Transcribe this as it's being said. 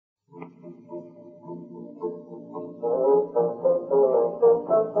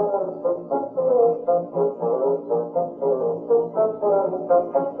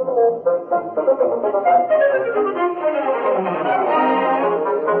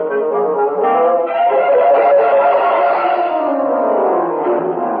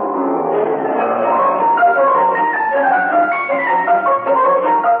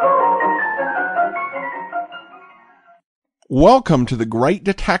Welcome to the Great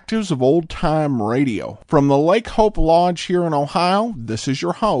Detectives of Old Time Radio. From the Lake Hope Lodge here in Ohio, this is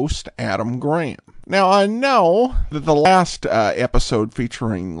your host, Adam Graham. Now, I know that the last episode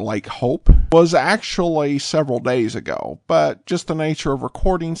featuring Lake Hope was actually several days ago, but just the nature of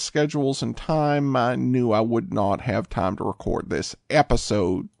recording schedules and time, I knew I would not have time to record this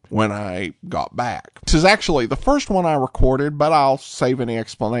episode when I got back. This is actually the first one I recorded, but I'll save any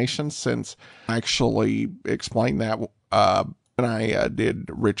explanation since I actually explained that when I did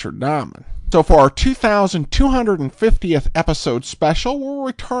Richard Diamond. So for our 2250th episode special, we're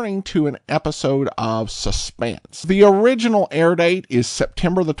returning to an episode of Suspense. The original air date is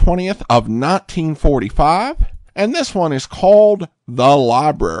September the 20th of 1945, and this one is called The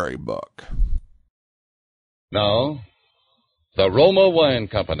Library Book. Now, the Roma Wine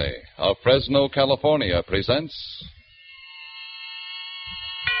Company of Fresno, California presents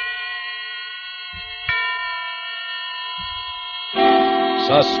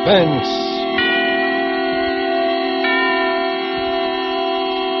Suspense.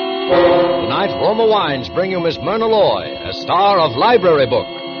 Tonight, Roma Wines bring you Miss Myrna Loy, a star of Library Book,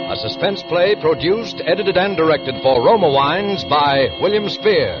 a suspense play produced, edited, and directed for Roma Wines by William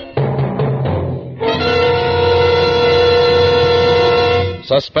Spear.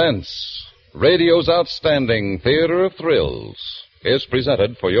 Suspense, radio's outstanding theater of thrills, is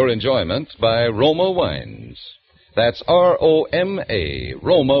presented for your enjoyment by Roma Wines. That's R-O-M-A,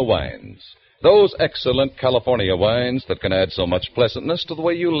 Roma Wines. Those excellent California wines that can add so much pleasantness to the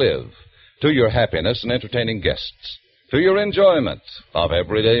way you live, to your happiness in entertaining guests, to your enjoyment of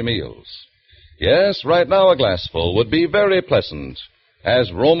everyday meals. Yes, right now a glassful would be very pleasant,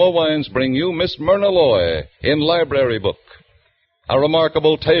 as Roma Wines bring you Miss Myrna Loy in Library Book. A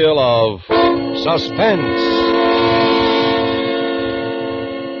remarkable tale of suspense.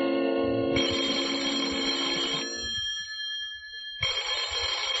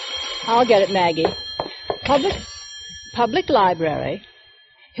 I'll get it, Maggie. Public Library,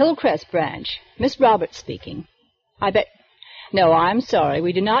 Hillcrest Branch. Miss Roberts speaking. No, I'm sorry.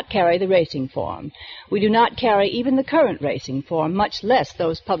 We do not carry the racing form. We do not carry even the current racing form, much less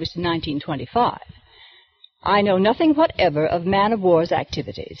those published in 1925. I know nothing whatever of man-of-war's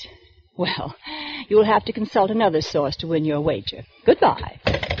activities. Well, you'll have to consult another source to win your wager. Goodbye.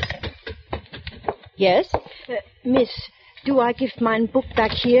 Yes? Miss, do I give mine book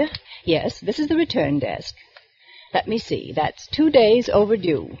back here? Yes, this is the return desk. Let me see. That's 2 days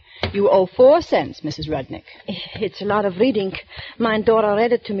overdue. You owe 4 cents, Mrs. Rudnick. It's a lot of reading. My daughter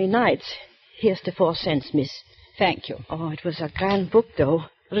read it to me nights. Here's the 4 cents, miss. Thank you. Oh, it was a grand book, though.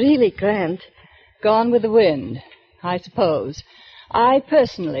 Really grand. Gone with the wind, I suppose. I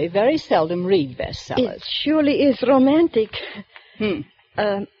personally very seldom read bestsellers. It surely is romantic.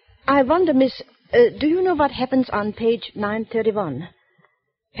 I wonder, miss, do you know what happens on page 931?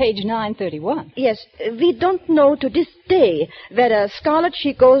 Page 931? Yes, we don't know to this day whether Scarlett,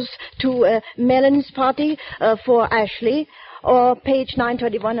 she goes to Melon's party for Ashley, or page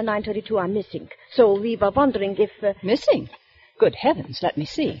 931 and 932 are missing. So we were wondering if... Missing? Good heavens, let me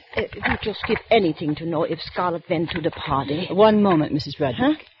see. We just give anything to know if Scarlett went to the party. One moment, Mrs. Rudnick.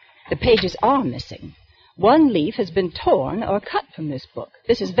 Huh? The pages are missing. One leaf has been torn or cut from this book.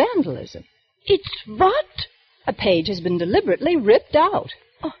 This is vandalism. It's what? A page has been deliberately ripped out.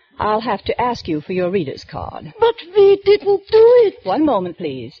 Oh. I'll have to ask you for your reader's card. But we didn't do it. One moment,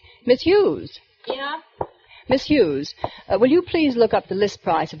 please. Miss Hughes. Yeah? Miss Hughes, will you please look up the list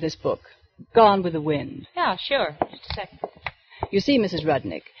price of this book, Gone with the Wind? Yeah, sure. Just a second. You see, Mrs.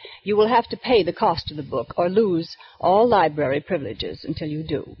 Rudnick, you will have to pay the cost of the book or lose all library privileges until you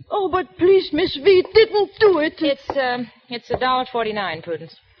do. Oh, but please, miss, we didn't do it. It's $1.49,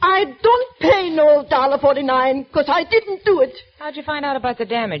 Prudence. I don't pay no $1.49, because I didn't do it. How'd you find out about the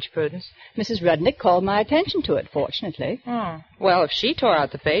damage, Prudence? Mrs. Rudnick called my attention to it, fortunately. Oh. Well, if she tore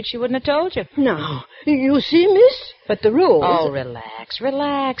out the page, she wouldn't have told you. No. You see, miss? But the rules... Oh, relax,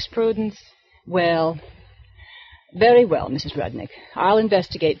 Prudence. Well... Very well, Mrs. Rudnick. I'll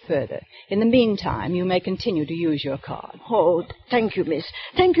investigate further. In the meantime, you may continue to use your card. Oh, thank you, miss.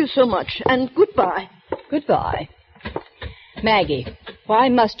 Thank you so much, and goodbye. Goodbye. Maggie, why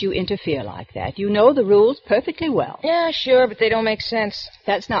must you interfere like that? You know the rules perfectly well. Yeah, sure, but they don't make sense.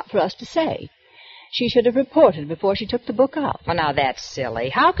 That's not for us to say. She should have reported before she took the book out. Well, now, that's silly.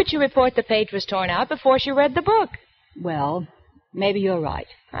 How could you report the page was torn out before she read the book? Well, maybe you're right.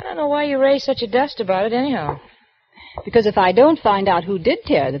 I don't know why you raised such a dust about it anyhow. Because if I don't find out who did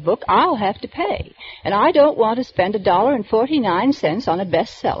tear the book, I'll have to pay. And I don't want to spend $1.49 on a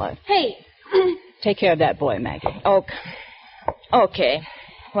bestseller. Hey. Take care of that boy, Maggie. Okay.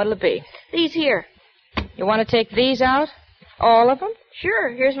 What'll it be? These here. You want to take these out? All of them? Sure,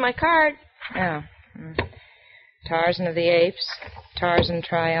 here's my card. Oh. Tarzan of the Apes, Tarzan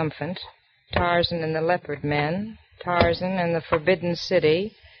Triumphant, Tarzan and the Leopard Men, Tarzan and the Forbidden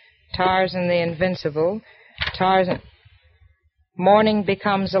City, Tarzan the Invincible, Tarzan... Morning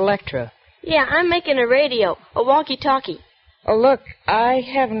Becomes Electra. Yeah, I'm making a radio, a walkie-talkie. Oh, look, I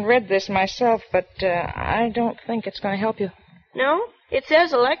haven't read this myself, but I don't think it's going to help you. No? It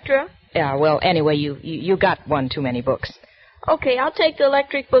says Electra. Yeah, well, anyway, you got one too many books. Okay, I'll take the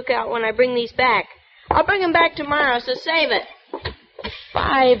electric book out when I bring these back. I'll bring them back tomorrow, so save it.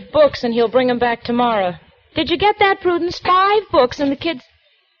 5 books, and he'll bring them back tomorrow. Did you get that, Prudence? 5 books, and the kids...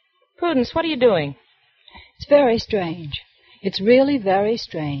 Prudence, what are you doing? It's very strange. It's really very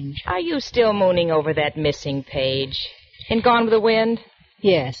strange. Are you still mooning over that missing page? In Gone with the Wind?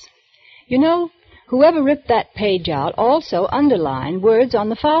 Yes. You know, whoever ripped that page out also underlined words on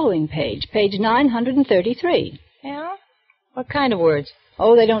the following page, page 933. Yeah? What kind of words?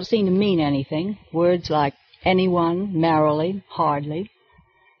 Oh, they don't seem to mean anything. Words like anyone, merrily, hardly.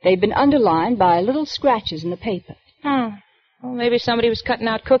 They've been underlined by little scratches in the paper. Well, maybe somebody was cutting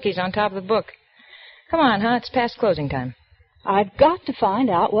out cookies on top of the book. Come on, It's past closing time. I've got to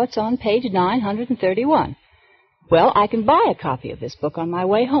find out what's on page 931. Well, I can buy a copy of this book on my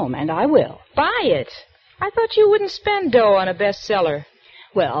way home, and I will. Buy it? I thought you wouldn't spend dough on a bestseller.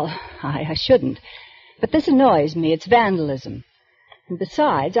 Well, I shouldn't. But this annoys me. It's vandalism. And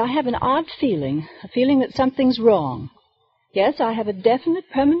besides, I have an odd feeling, a feeling that something's wrong. Yes, I have a definite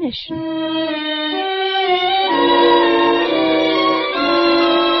premonition.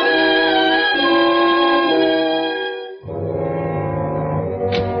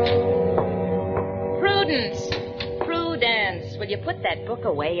 Prudence, will you put that book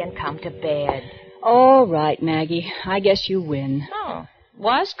away and come to bed? All right, Maggie. I guess you win. Oh,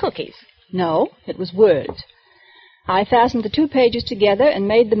 was cookies? No, it was words. I fastened the 2 pages together and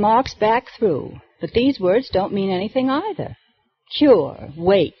made the marks back through. But these words don't mean anything either. Cure,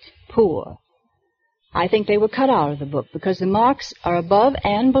 wait, poor. I think they were cut out of the book because the marks are above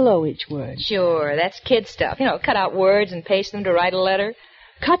and below each word. Sure, that's kid stuff. You know, cut out words and paste them to write a letter.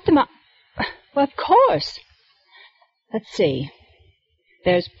 Cut them out? Well, of course. Let's see.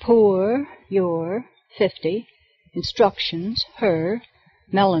 There's poor, your, 50, instructions, her,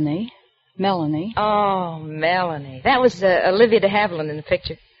 Melanie. Oh, Melanie. That was Olivia de Havilland in the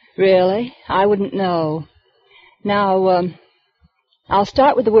picture. Really? I wouldn't know. Now, I'll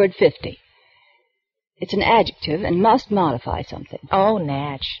start with the word 50. It's an adjective and must modify something. Oh,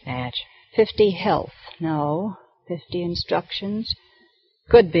 Natch. 50 health. No. 50 instructions.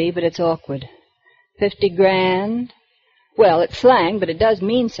 Could be, but it's awkward. 50 grand. Well, it's slang, but it does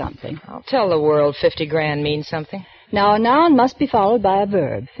mean something. I'll tell the world 50 grand means something. Now, a noun must be followed by a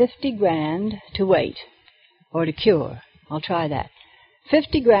verb. 50 grand to wait. Or to cure. I'll try that.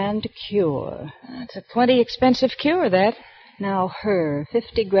 50 grand to cure. That's a plenty expensive cure, that. Now, her.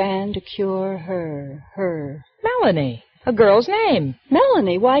 50 grand to cure her. Her. Melanie. A girl's name.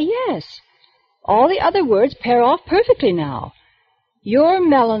 Melanie, why, yes. All the other words pair off perfectly now. Your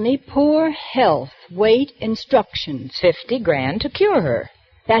Melanie, poor health, wait, instructions. 50 grand to cure her.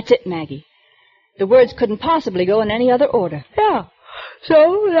 That's it, Maggie. The words couldn't possibly go in any other order. Yeah.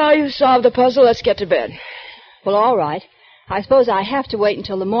 So, now you've solved the puzzle, let's get to bed. Well, all right. I suppose I have to wait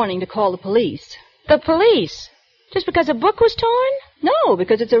until the morning to call the police. The police? Just because a book was torn? No,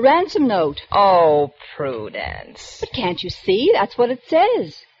 because it's a ransom note. Oh, Prudence. But can't you see? That's what it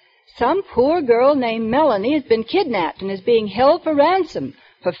says. Some poor girl named Melanie has been kidnapped and is being held for ransom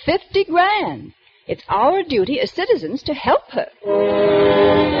for 50 grand. It's our duty as citizens to help her.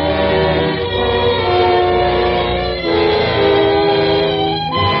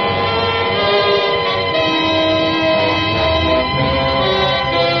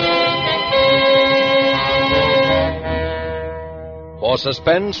 For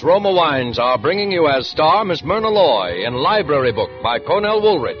Suspense, Roma Wines are bringing you as star Miss Myrna Loy in Library Book by Cornell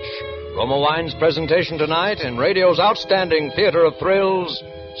Woolrich. Roma Wines' presentation tonight in radio's outstanding theater of thrills,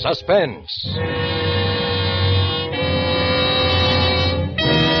 Suspense.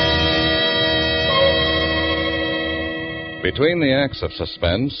 Between the acts of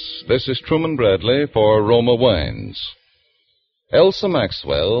Suspense, this is Truman Bradley for Roma Wines. Elsa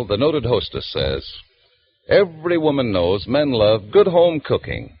Maxwell, the noted hostess, says, "Every woman knows men love good home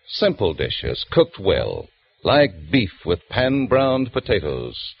cooking, simple dishes cooked well, like beef with pan-browned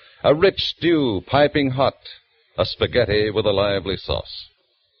potatoes, a rich stew piping hot, a spaghetti with a lively sauce.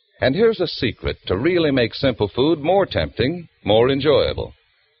 And here's a secret to really make simple food more tempting, more enjoyable.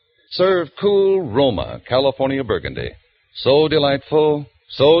 Serve cool Roma California Burgundy. So delightful,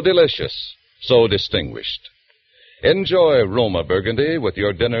 so delicious, so distinguished. Enjoy Roma Burgundy with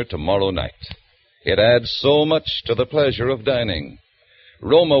your dinner tomorrow night. It adds so much to the pleasure of dining.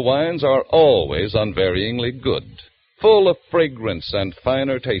 Roma wines are always unvaryingly good, full of fragrance and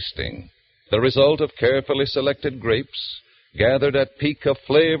finer tasting, the result of carefully selected grapes gathered at peak of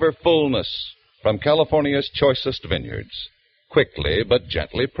flavor fullness from California's choicest vineyards, quickly but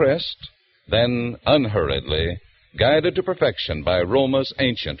gently pressed, then unhurriedly guided to perfection by Roma's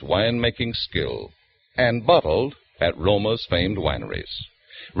ancient winemaking skill, and bottled at Roma's famed wineries.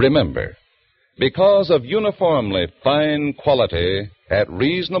 Remember, because of uniformly fine quality at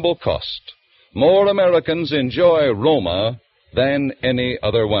reasonable cost, more Americans enjoy Roma than any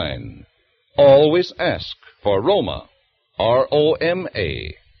other wine. Always ask for Roma,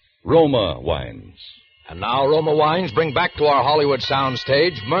 R-O-M-A, Roma wines. And now Roma Wines bring back to our Hollywood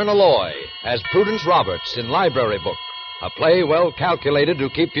soundstage Myrna Loy as Prudence Roberts in Library Book, a play well calculated to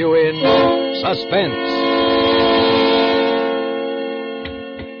keep you in suspense.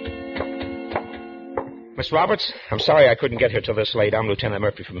 Miss Roberts, I'm sorry I couldn't get here till this late. I'm Lieutenant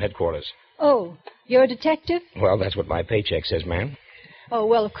Murphy from headquarters. Oh, you're a detective? Well, that's what my paycheck says, ma'am. Oh,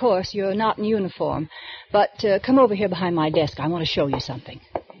 well, of course, you're not in uniform. But come over here behind my desk. I want to show you something.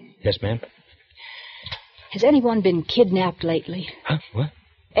 Yes, ma'am. Has anyone been kidnapped lately? Huh? What?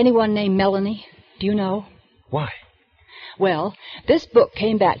 Anyone named Melanie? Do you know? Why? Well, this book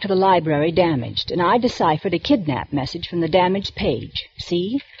came back to the library damaged, and I deciphered a kidnap message from the damaged page.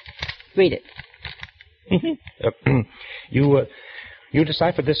 See? Read it. You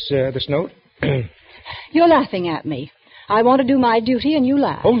deciphered this note? You're laughing at me. I want to do my duty, and you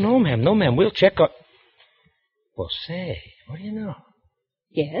laugh. Oh, no, ma'am. We'll check on... Well, say, what do you know?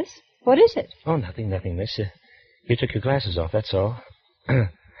 Yes? What is it? Oh, nothing, miss. You took your glasses off, that's all.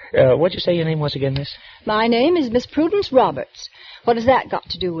 What'd you say your name was again, miss? My name is Miss Prudence Roberts. What has that got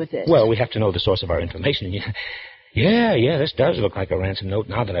to do with this? Well, we have to know the source of our information. Yeah, this does look like a ransom note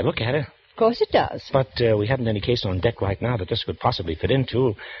now that I look at it. Of course it does. But we haven't any case on deck right now that this could possibly fit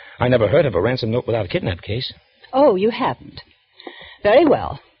into. I never heard of a ransom note without a kidnap case. Oh, you haven't. Very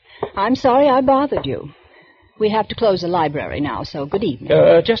well. I'm sorry I bothered you. We have to close the library now, so good evening.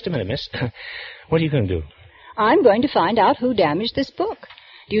 Just a minute, miss. What are you going to do? I'm going to find out who damaged this book.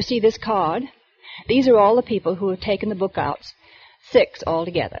 Do you see this card? These are all the people who have taken the book out. 6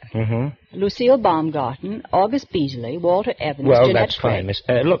 altogether. Mm-hmm. Lucille Baumgarten, August Beasley, Walter Evans, Well, Jeanette that's Craig. fine, miss.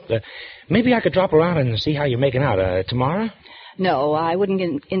 Look, maybe I could drop around and see how you're making out. Tomorrow? No, I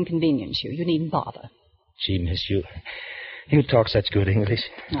wouldn't inconvenience you. You needn't bother. Gee, miss, you talk such good English.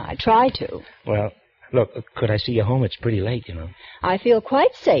 I try to. Well, look, could I see you home? It's pretty late, you know. I feel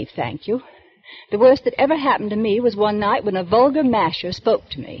quite safe, thank you. The worst that ever happened to me was one night when a vulgar masher spoke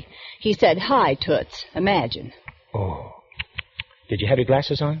to me. He said, "Hi, Toots." Imagine. Oh. Did you have your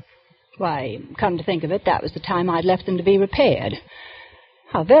glasses on? Why, come to think of it, that was the time I'd left them to be repaired.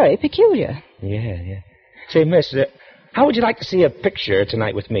 How very peculiar. Yeah. Say, miss, how would you like to see a picture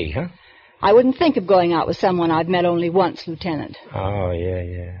tonight with me, huh? I wouldn't think of going out with someone I've met only once, Lieutenant. Oh,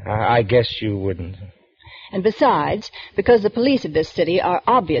 yeah. I guess you wouldn't. And besides, because the police of this city are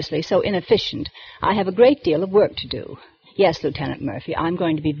obviously so inefficient, I have a great deal of work to do. Yes, Lieutenant Murphy, I'm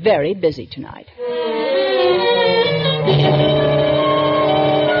going to be very busy tonight.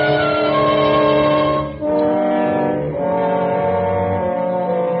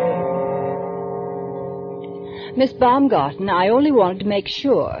 Miss Baumgarten, I only wanted to make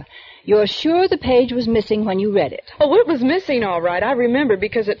sure. You're sure the page was missing when you read it? Oh, it was missing, all right. I remember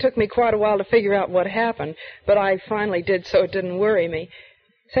because it took me quite a while to figure out what happened, but I finally did, so it didn't worry me.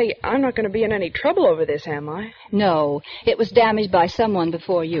 Say, I'm not going to be in any trouble over this, am I? No, it was damaged by someone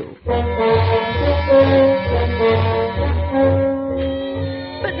before you. But,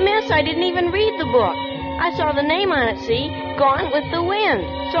 miss, I didn't even read the book. I saw the name on it, see? Gone with the Wind.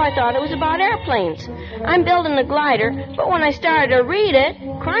 So I thought it was about airplanes. I'm building a glider, but when I started to read it,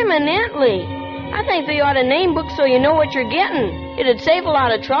 criminally. I think they ought to name books so you know what you're getting. It'd save a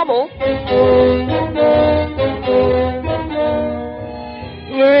lot of trouble.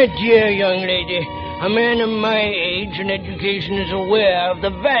 My dear young lady, a man of my age and education is aware of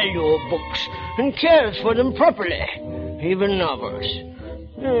the value of books and cares for them properly, even novels.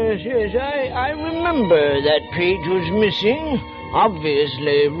 Yes, I remember that page was missing.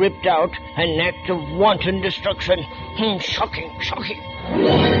 Obviously ripped out, an act of wanton destruction. Shocking.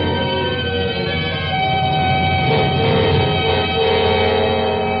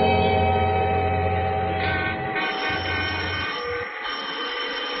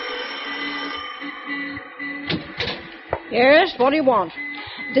 Yes, what do you want?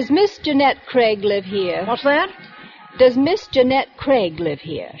 Does Miss Jeanette Craig live here? What's that? Does Miss Jeanette Craig live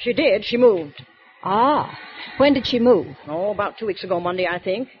here? She did. She moved. Ah. When did she move? Oh, about 2 weeks ago Monday, I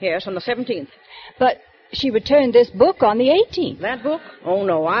think. Yes, on the 17th. But she returned this book on the 18th. That book? Oh,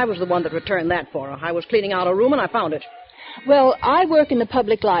 no, I was the one that returned that for her. I was cleaning out a room and I found it. Well, I work in the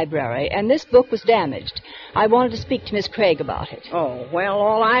public library, and this book was damaged. I wanted to speak to Miss Craig about it. Oh, well,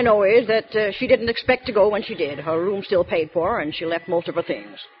 all I know is that she didn't expect to go when she did. Her room still paid for her, and she left most of her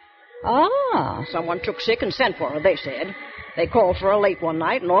things. Ah. Someone took sick and sent for her, they said. They called for her late one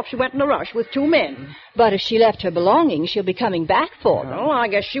night, and off she went in a rush with 2 men. But if she left her belongings, she'll be coming back for them. Well, I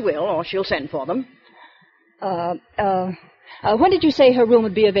guess she will, or she'll send for them. When did you say her room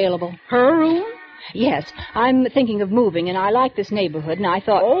would be available? Her room? Yes, I'm thinking of moving, and I like this neighborhood, and I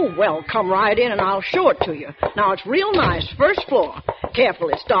thought... Oh, well, come right in, and I'll show it to you. Now, it's real nice, first floor. Careful,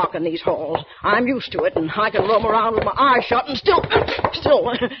 it's dark in these halls. I'm used to it, and I can roam around with my eyes shut and still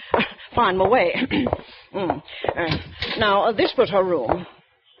find my way. Now, this was her room.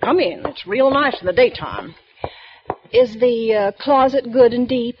 Come in. It's real nice in the daytime. Is the closet good and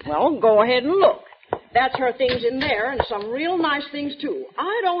deep? Well, go ahead and look. That's her things in there, and some real nice things, too.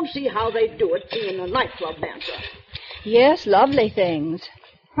 I don't see how they do it, being a nightclub dancer. Yes, lovely things.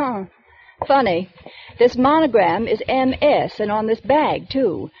 Huh. Funny. This monogram is MS, and on this bag,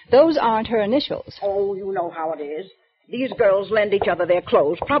 too. Those aren't her initials. Oh, you know how it is. These girls lend each other their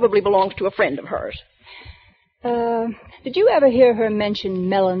clothes. Probably belongs to a friend of hers. Did you ever hear her mention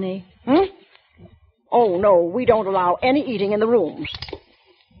Melanie? Oh, no, we don't allow any eating in the rooms.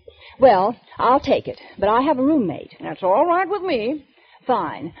 Well, I'll take it, but I have a roommate. That's all right with me.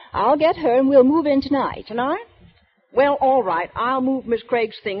 Fine. I'll get her, and we'll move in tonight. Tonight? Well, all right. I'll move Miss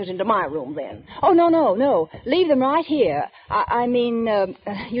Craig's things into my room, then. Oh, no. Leave them right here. I mean,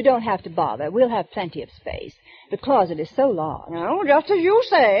 you don't have to bother. We'll have plenty of space. The closet is so long. Oh, just as you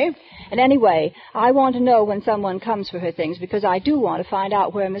say. And anyway, I want to know when someone comes for her things, because I do want to find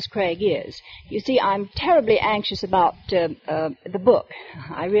out where Miss Craig is. You see, I'm terribly anxious about the book.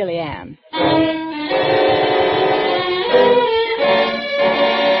 I really am.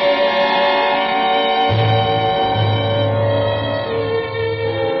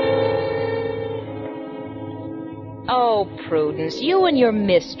 Oh, Prudence, you and your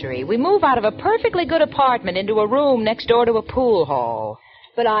mystery. We move out of a perfectly good apartment into a room next door to a pool hall.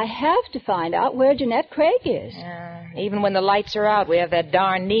 But I have to find out where Jeanette Craig is. Even when the lights are out, we have that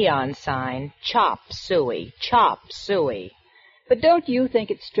darn neon sign. Chop Suey. Chop Suey. But don't you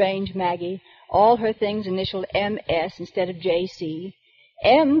think it's strange, Maggie? All her things initialed MS instead of JC.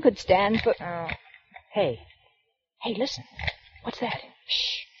 M could stand for... Hey, listen. What's that?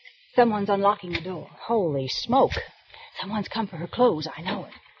 Shh. Someone's unlocking the door. Holy smoke. Someone's come for her clothes. I know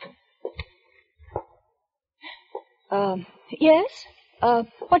it. Yes?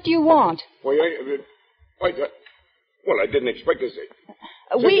 What do you want? Well, I didn't expect to see.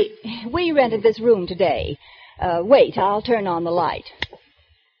 We rented this room today. Wait, I'll turn on the light.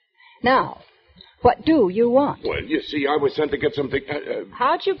 Now, what do you want? Well, you see, I was sent to get something...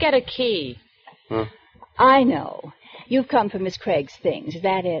 How'd you get a key? Huh? I know. You've come for Miss Craig's things. Is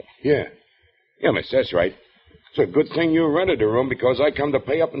that it? Yeah. Yeah, miss, that's right. It's a good thing you rented a room because I come to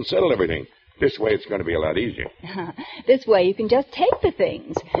pay up and settle everything. This way it's going to be a lot easier. This way you can just take the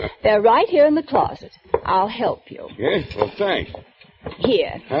things. They're right here in the closet. I'll help you. Yeah? Well, thanks.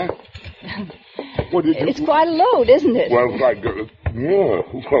 Here. Huh? What did you... It's quite a load, isn't it? Well,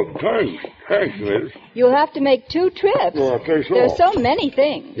 thanks. Thanks, miss. You'll have to make 2 trips. Yeah, okay, sure. There's so many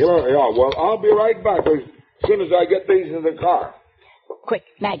things. Yeah, well, I'll be right back as soon as I get these in the car. Quick,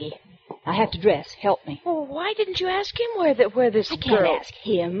 Maggie. I have to dress. Help me. Well, why didn't you ask him where this I can't ask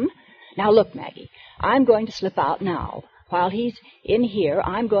him. Now, look, Maggie. I'm going to slip out now. While he's in here,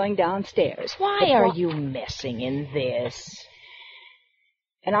 I'm going downstairs. Why are you messing in this?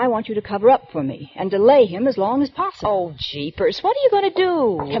 And I want you to cover up for me and delay him as long as possible. Oh, jeepers. What are you going to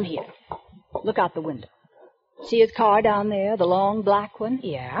do? Come here. Look out the window. See his car down there, the long black one?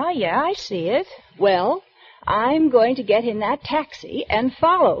 Yeah, I see it. Well, I'm going to get in that taxi and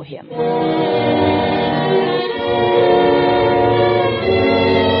follow him.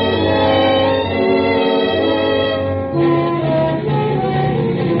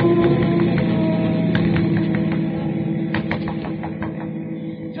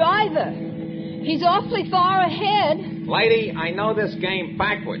 Driver, he's awfully far ahead. Lady, I know this game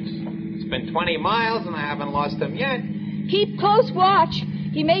backwards. It's been 20 miles and I haven't lost him yet. Keep close watch.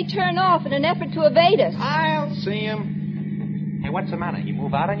 He may turn off in an effort to evade us. I'll see him. Hey, what's the matter? You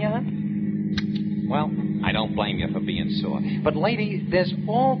move out on your hunt? Well, I don't blame you for being sore. But, lady, there's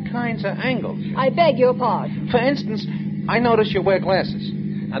all kinds of angles. I beg your pardon. For instance, I notice you wear glasses.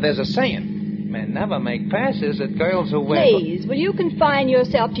 Now, there's a saying, men never make passes at girls who wear... Please, will you confine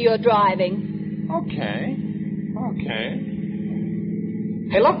yourself to your driving? Okay. Okay.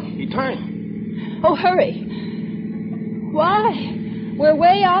 Hey, look, he turned. Oh, hurry. Why? We're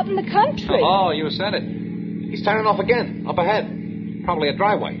way out in the country. Oh, you said it. He's turning off again, up ahead. Probably a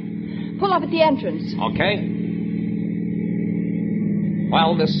driveway. Pull up at the entrance. Okay.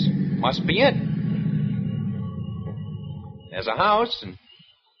 Well, this must be it. There's a house, and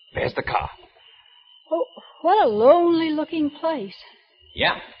there's the car. Oh, what a lonely-looking place.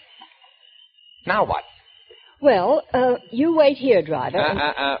 Yeah. Now what? Well, you wait here, driver.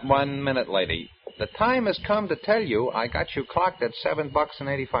 1 minute, lady. The time has come to tell you I got you clocked at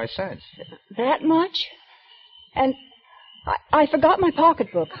 $7.85. That much? And I forgot my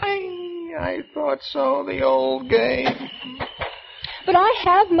pocketbook. I thought so, the old game. But I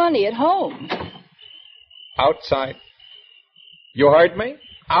have money at home. Outside. You heard me?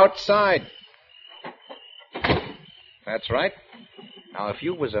 Outside. That's right. Now, if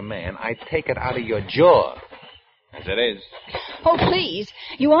you was a man, I'd take it out of your jaw. As it is. Oh, please.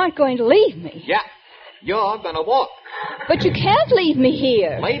 You aren't going to leave me. Yeah. You're gonna walk. But you can't leave me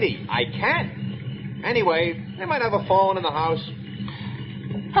here. Lady, I can't. Anyway, they might have a phone in the house.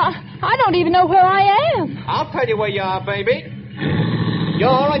 I don't even know where I am. I'll tell you where you are, baby. You're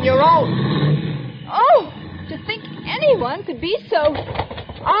on your own. Oh, to think anyone could be so...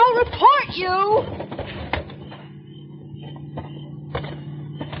 I'll report you.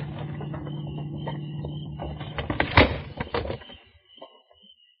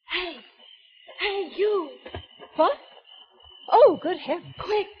 Hey, you. What? Oh, good heavens.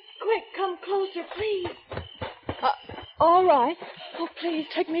 Quick, come closer, please. All right. Oh, please,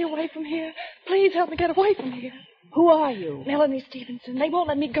 take me away from here. Please help me get away from here. Who are you? Melanie Stevenson. They won't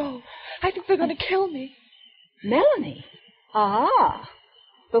let me go. I think they're going to kill me. Melanie? Ah.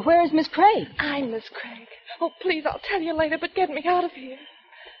 But where is Miss Craig? I'm Miss Craig. Oh, please, I'll tell you later, but get me out of here.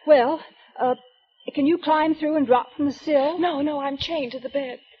 Well, can you climb through and drop from the sill? No, I'm chained to the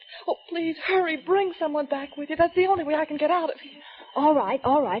bed. Oh, please, hurry, bring someone back with you. That's the only way I can get out of here. All right.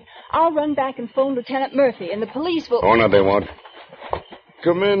 I'll run back and phone Lieutenant Murphy, and the police will... Oh, no, they won't.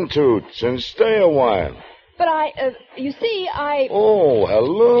 Come in, Toots, and stay a while. But you see, Oh,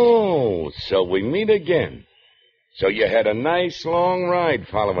 hello. So we meet again. So you had a nice long ride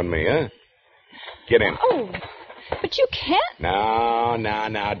following me, huh? Get in. Oh, but you can't... No,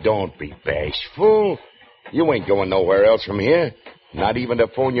 don't be bashful. You ain't going nowhere else from here. Not even to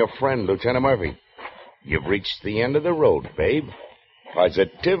phone your friend, Lieutenant Murphy. You've reached the end of the road, babe.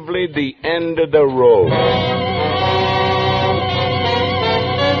 Positively the end of the road.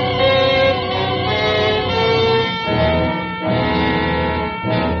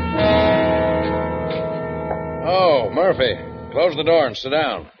 Oh, Murphy, close the door and sit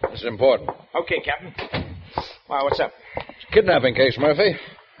down. This is important. Okay, Captain. Wow, what's up? It's a kidnapping case, Murphy.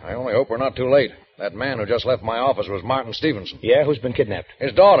 I only hope we're not too late. That man who just left my office was Martin Stevenson. Yeah, who's been kidnapped?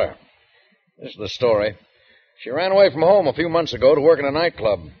 His daughter. This is the story. She ran away from home a few months ago to work in a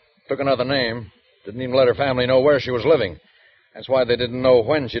nightclub. Took another name. Didn't even let her family know where she was living. That's why they didn't know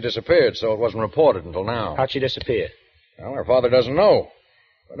when she disappeared, so it wasn't reported until now. How'd she disappear? Well, her father doesn't know.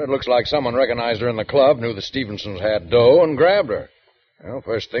 But it looks like someone recognized her in the club, knew the Stevensons had dough, and grabbed her. Well,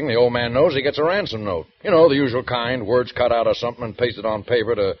 first thing the old man knows, he gets a ransom note. You know, the usual kind, words cut out of something and pasted on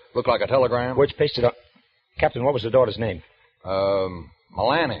paper to look like a telegram. Words pasted on... Captain, what was the daughter's name?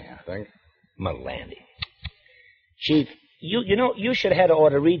 Melanie, I think. Melanie. Chief, you should have had her ought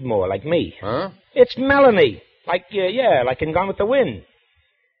to read more, like me. Huh? It's Melanie. Like in Gone with the Wind.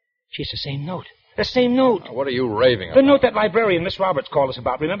 She's the same note. The same note. What are you raving about? The note that librarian Miss Roberts called us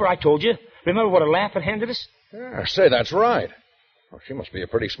about. Remember I told you? Remember what a laugh it handed us? Yeah, say, that's right. Well, she must be a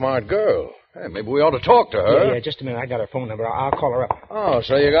pretty smart girl. Hey, maybe we ought to talk to her. Yeah, just a minute. I got her phone number. I'll call her up. Oh,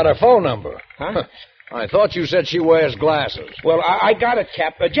 so you got her phone number. Huh? I thought you said she wears glasses. Well, I got it,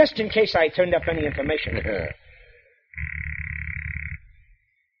 Cap, just in case I turned up any information. Yeah.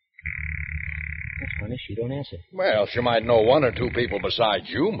 That's funny. She don't answer. Well, she might know one or two people besides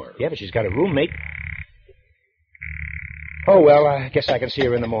you, Murphy. Yeah, but she's got a roommate. Oh, well, I guess I can see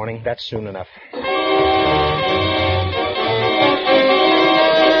her in the morning. That's soon enough.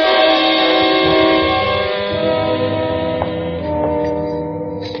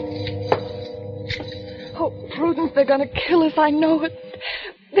 Oh, Prudence, they're going to kill us. I know it.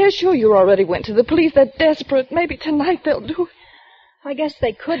 They're sure you already went to the police. They're desperate. Maybe tonight they'll do it. I guess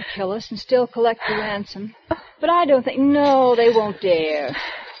they could kill us and still collect the ransom. But I don't think... No, they won't dare.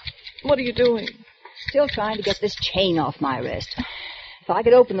 What are you doing? Still trying to get this chain off my wrist. If I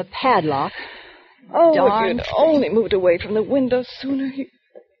could open the padlock... Oh, darn if you'd only moved away from the window sooner. Hey.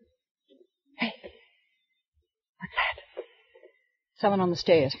 What's that? Someone on the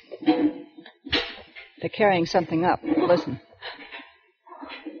stairs. They're carrying something up. Listen.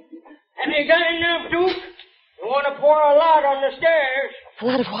 Have you got enough, Duke? You want to pour a lot on the stairs? A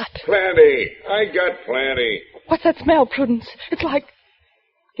lot of what? Plenty. I got plenty. What's that smell, Prudence? It's like...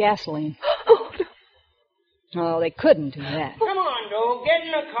 Gasoline. Oh, Oh, they couldn't do that. Come on, Duke. Get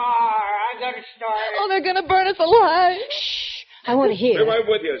in the car. I got to start. oh, they're going to burn us alive. Shh. I want to hear. Be right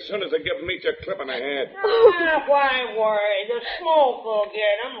with you as soon as I give Meech a clip in the head. Why worry? The smoke will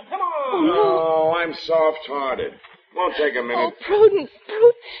get him. Come on. Oh, I'm soft-hearted. Won't take a minute. Oh, Prudence.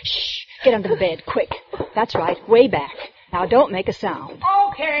 Shh. Get under the bed, quick. That's right, way back. Now, don't make a sound.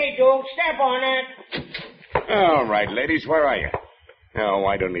 Okay, Duke. Step on it. All right, ladies, where are you? Oh,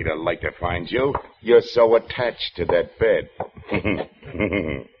 I don't need a light to find you. You're so attached to that bed.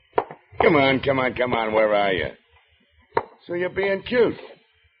 Come on. Where are you? So you're being cute.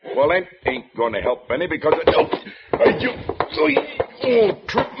 Well, that ain't going to help any because you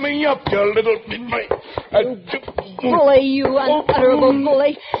trip me up, you little... Bully, you unutterable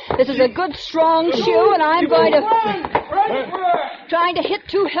bully. This is a good, strong shoe, and I'm going to... Trying to hit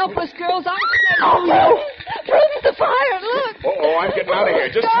two helpless girls. Oh, no. Prudence, the fire, look. Oh, I'm getting out of here.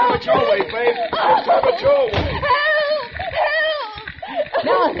 Just have it your way, babe. Just have it your way.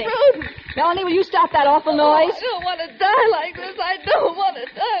 Melanie. Melanie, will you stop that awful noise? I don't want to die like this. I don't want to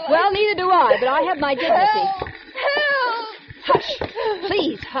die like this. Well, neither do I, but I have my dignity. Help! Hush.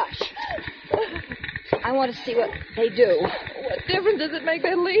 Please, hush. I want to see what they do. What difference does it make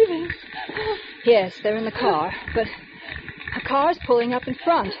they're leaving? Yes, they're in the car, but a car's pulling up in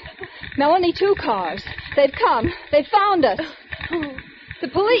front. Melanie, two cars. They've come. They've found us. The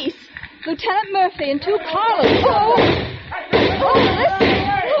police. Lieutenant Murphy and two Carlos. Oh, listen.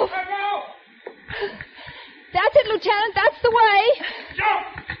 That's it, Lieutenant. That's the way. Jump!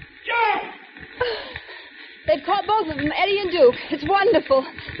 They've caught both of them, Eddie and Duke. It's wonderful.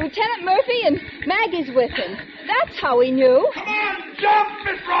 Lieutenant Murphy and Maggie's with him. That's how we knew. Come on, jump,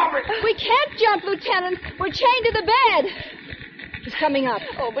 Miss Roberts! We can't jump, Lieutenant. We're chained to the bed. He's coming up.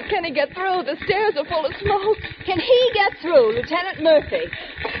 Oh, but can he get through? The stairs are full of smoke. Can he get through, Lieutenant Murphy?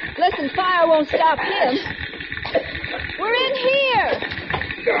 Listen, fire won't stop him. We're in here.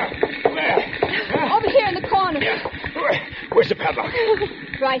 Over here in the corner. Where's the padlock?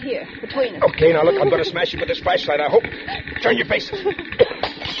 Right here, between us. Okay, now look, I'm going to smash you with this flashlight, I hope. Turn your faces. There,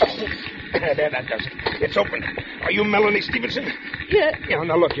 that does it. It's open. Are you Melanie Stevenson? Yeah. Yeah,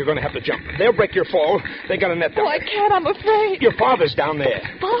 now look, you're going to have to jump. They'll break your fall. They got a net down Oh, I can't. I'm afraid. Your father's down there.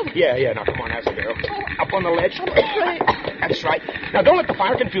 Father? Yeah, now come on, as a girl. Up on the ledge. I'm afraid. That's right. Now don't let the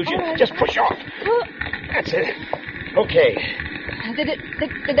fire confuse you. Right. Just push off. That's it. Okay.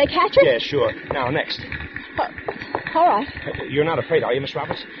 Did they catch her? Yeah, sure. Now, next. All right. You're not afraid, are you, Miss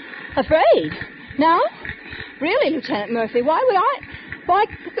Roberts? Afraid? No? Really, Lieutenant Murphy? Why would I? Why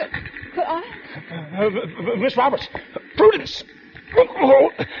could I? Miss Roberts. Prudence. Oh,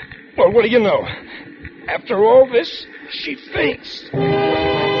 well, what do you know? After all this, she faints.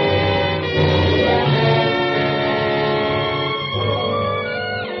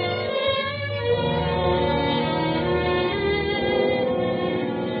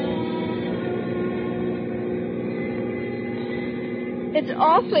 It's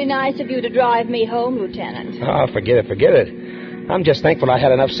awfully nice of you to drive me home, Lieutenant. Oh, forget it. I'm just thankful I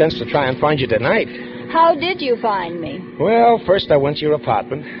had enough sense to try and find you tonight. How did you find me? Well, first I went to your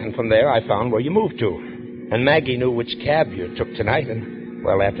apartment, and from there I found where you moved to. And Maggie knew which cab you took tonight, and,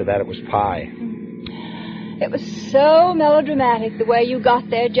 well, after that it was pie. It was so melodramatic the way you got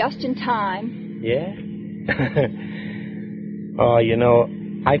there just in time. Yeah? Oh, you know,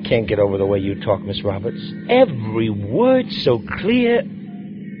 I can't get over the way you talk, Miss Roberts. Every word so clear,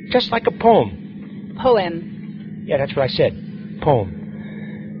 just like a poem. Poem. Yeah, that's what I said.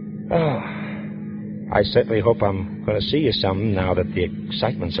 Poem. Oh, I certainly hope I'm going to see you some now that the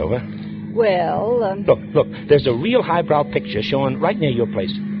excitement's over. Well, Look, there's a real highbrow picture showing right near your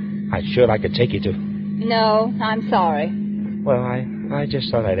place. I'd sure like to take you to. No, I'm sorry. Well, I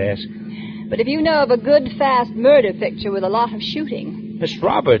just thought I'd ask. But if you know of a good, fast murder picture with a lot of shooting... Miss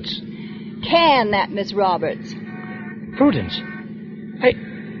Roberts. Can that, Miss Roberts? Prudence.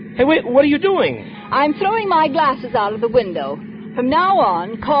 Hey, wait, what are you doing? I'm throwing my glasses out of the window. From now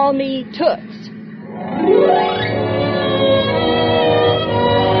on, call me Toots.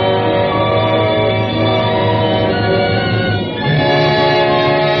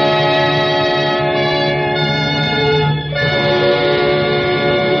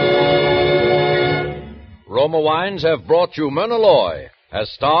 Roma Wines have brought you Myrna Loy as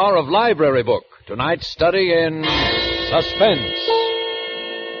star of Library Book, tonight's study in Suspense.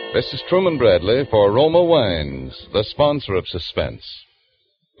 This is Truman Bradley for Roma Wines, the sponsor of Suspense.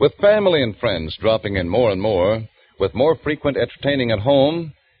 With family and friends dropping in more and more, with more frequent entertaining at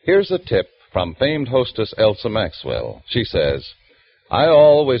home, here's a tip from famed hostess Elsa Maxwell. She says, I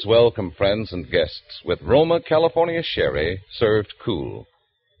always welcome friends and guests with Roma California sherry served cool.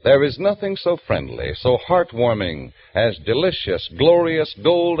 There is nothing so friendly, so heartwarming as delicious, glorious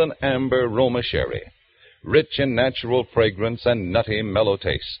golden amber Roma sherry, rich in natural fragrance and nutty mellow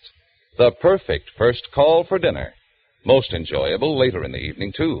taste. The perfect first call for dinner. Most enjoyable later in the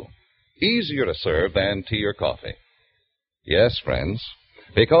evening, too. Easier to serve than tea or coffee. Yes, friends,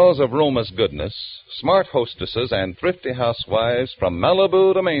 because of Roma's goodness, smart hostesses and thrifty housewives from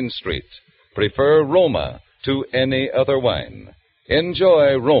Malibu to Main Street prefer Roma to any other wine.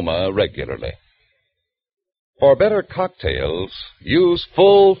 Enjoy Roma regularly. For better cocktails, use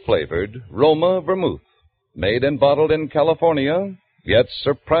full-flavored Roma vermouth, made and bottled in California, yet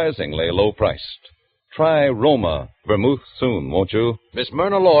surprisingly low-priced. Try Roma vermouth soon, won't you? Miss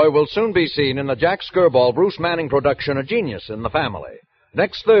Myrna Loy will soon be seen in the Jack Skirball, Bruce Manning production, A Genius in the Family.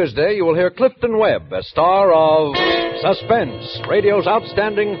 Next Thursday, you will hear Clifton Webb as star of Suspense, radio's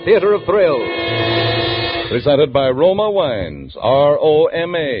outstanding theater of thrills. Presented by Roma Wines,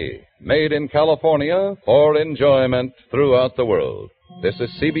 R-O-M-A, made in California for enjoyment throughout the world. This is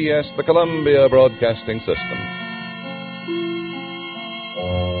CBS, the Columbia Broadcasting System.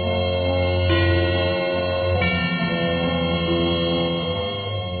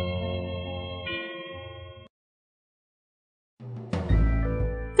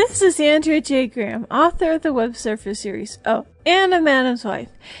 This is Andrea J. Graham, author of the Web Surfer series. Oh, and a Madam's Wife.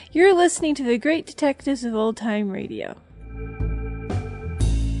 You're listening to the Great Detectives of Old Time Radio.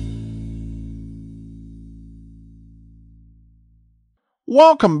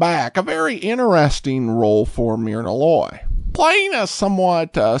 Welcome back. A very interesting role for Myrna Loy. Playing a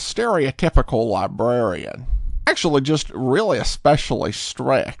somewhat stereotypical librarian. Actually, just really especially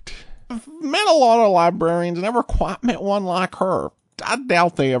strict. I've met a lot of librarians, never quite met one like her. I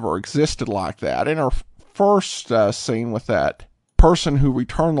doubt they ever existed like that. In her first scene with that person who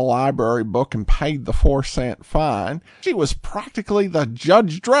returned the library book and paid the 4-cent fine, she was practically the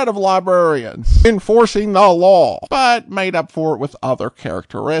Judge Dredd of librarians, enforcing the law, but made up for it with other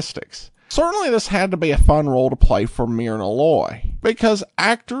characteristics. Certainly this had to be a fun role to play for Myrna Loy, because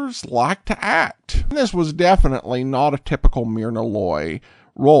actors like to act. And this was definitely not a typical Myrna Loy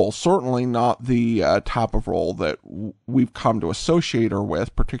role, certainly not the type of role that we've come to associate her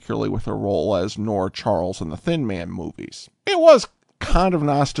with, particularly with her role as Nora Charles in the Thin Man movies. It was kind of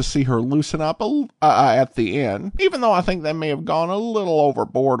nice to see her loosen up at the end, even though I think they may have gone a little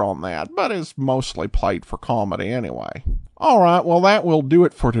overboard on that, but is mostly played for comedy anyway. Alright, well that will do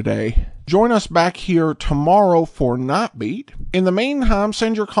it for today. Join us back here tomorrow for Nightbeat. In the meantime,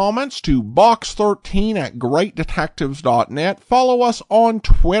 send your comments to box13@greatdetectives.net. Follow us on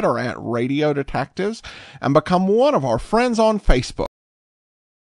Twitter @Radio Detectives and become one of our friends on Facebook.